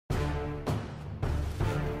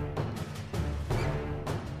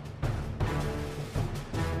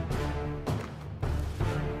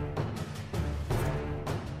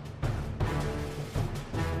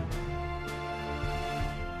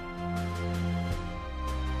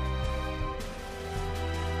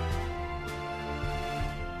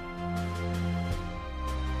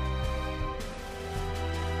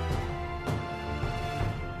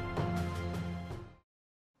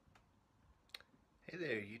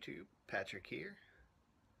YouTube, Patrick here.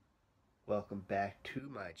 Welcome back to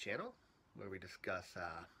my channel where we discuss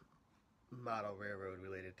model railroad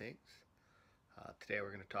related things. Today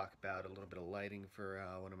we're going to talk about a little bit of lighting for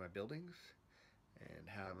one of my buildings and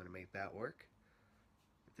how I'm going to make that work.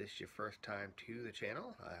 If this is your first time to the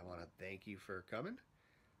channel, I want to thank you for coming.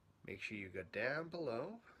 Make sure you go down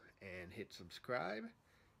below and hit subscribe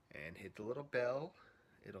and hit the little bell.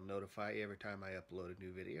 It'll notify you every time I upload a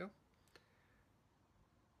new video.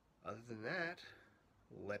 Other than that,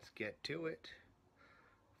 let's get to it.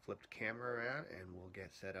 Flip the camera around and we'll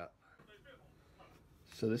get set up.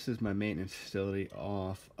 So this is my maintenance facility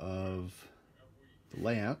off of the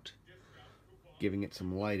layout, giving it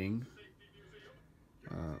some lighting.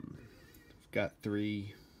 I've got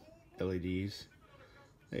 3 LEDs.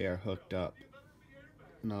 They are hooked up,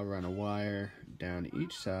 and I'll run a wire down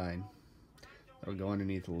each side. It'll go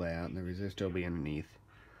underneath the layout, and the resistor will be underneath.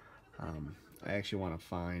 I actually want to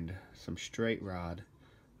find some straight rod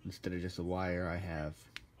instead of just a wire I have,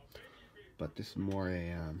 but this is more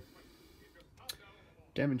a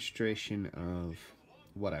demonstration of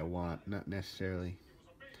what I want, not necessarily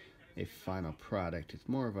a final product. It's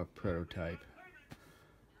more of a prototype.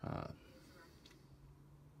 I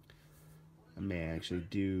may actually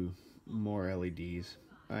do more LEDs.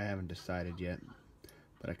 I haven't decided yet,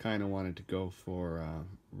 but I kind of wanted to go for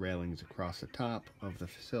railings across the top of the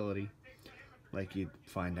facility. Like you'd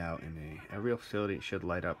find out in a real facility, it should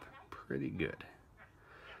light up pretty good.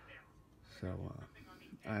 So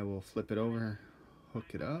I will flip it over, hook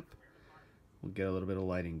it up, we'll get a little bit of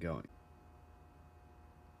lighting going.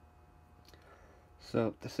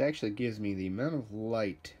 So this actually gives me the amount of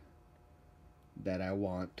light that I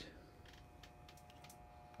want.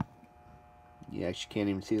 You actually can't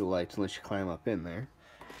even see the lights unless you climb up in there.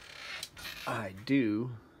 I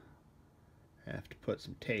do have to put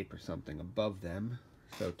some tape or something above them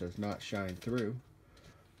so it does not shine through,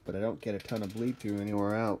 but I don't get a ton of bleed through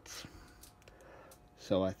anywhere else.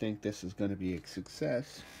 So I think this is going to be a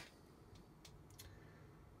success.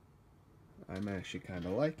 I'm actually kind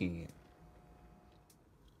of liking it.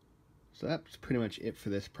 So that's pretty much it for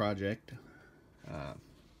this project,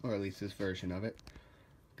 or at least this version of it.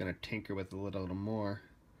 I'm going to tinker with it a little more,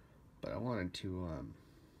 but I wanted to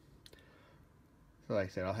so like I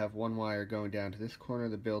said, I'll have one wire going down to this corner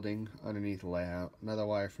of the building underneath the layout, another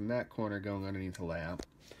wire from that corner going underneath the layout.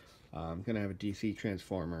 I'm going to have a DC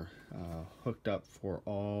transformer hooked up for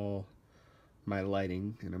all my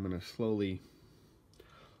lighting, and I'm going to slowly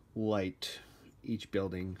light each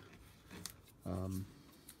building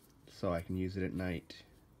so I can use it at night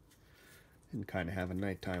and kind of have a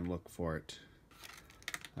nighttime look for it.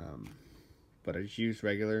 But I just used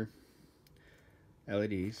regular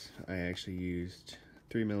LEDs. I actually used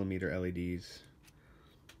 3mm LEDs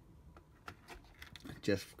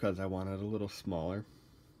just because I wanted a little smaller.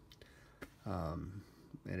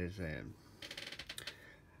 It is I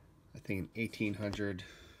think an 1800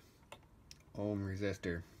 ohm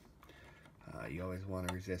resistor. You always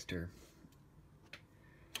want a resistor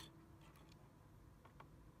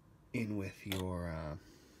in with your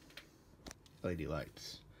LED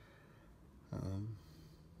lights.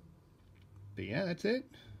 But yeah, that's it.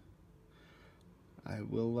 I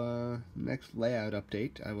will, next layout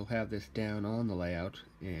update, I will have this down on the layout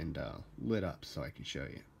and lit up so I can show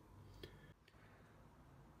you.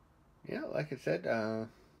 Yeah, like I said,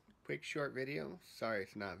 quick short video. Sorry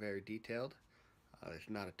it's not very detailed. There's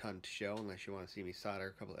not a ton to show unless you want to see me solder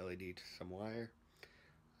a couple LEDs to some wire.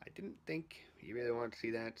 I didn't think you really wanted to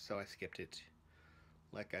see that, so I skipped it.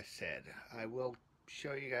 Like I said, I will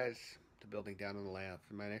show you guys the building down on the layout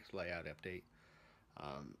for my next layout update.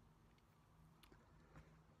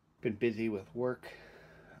 Been busy with work.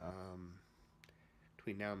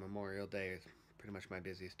 Between now and Memorial Day is pretty much my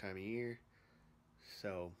busiest time of year,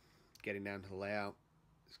 so getting down to the layout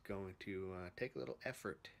is going to take a little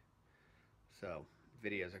effort. So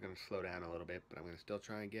videos are going to slow down a little bit, but I'm going to still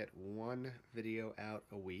try and get one video out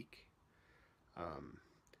a week.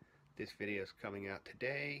 This video is coming out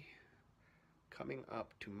today. Coming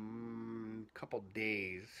up to a couple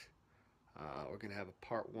days, we're going to have a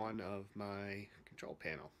part 1 of my control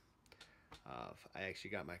panel. I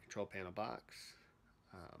actually got my control panel box.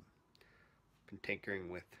 Been tinkering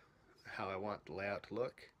with how I want the layout to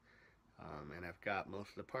look, and I've got most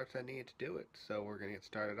of the parts I need to do it, so we're going to get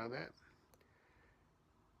started on that.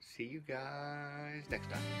 See you guys next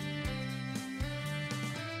time.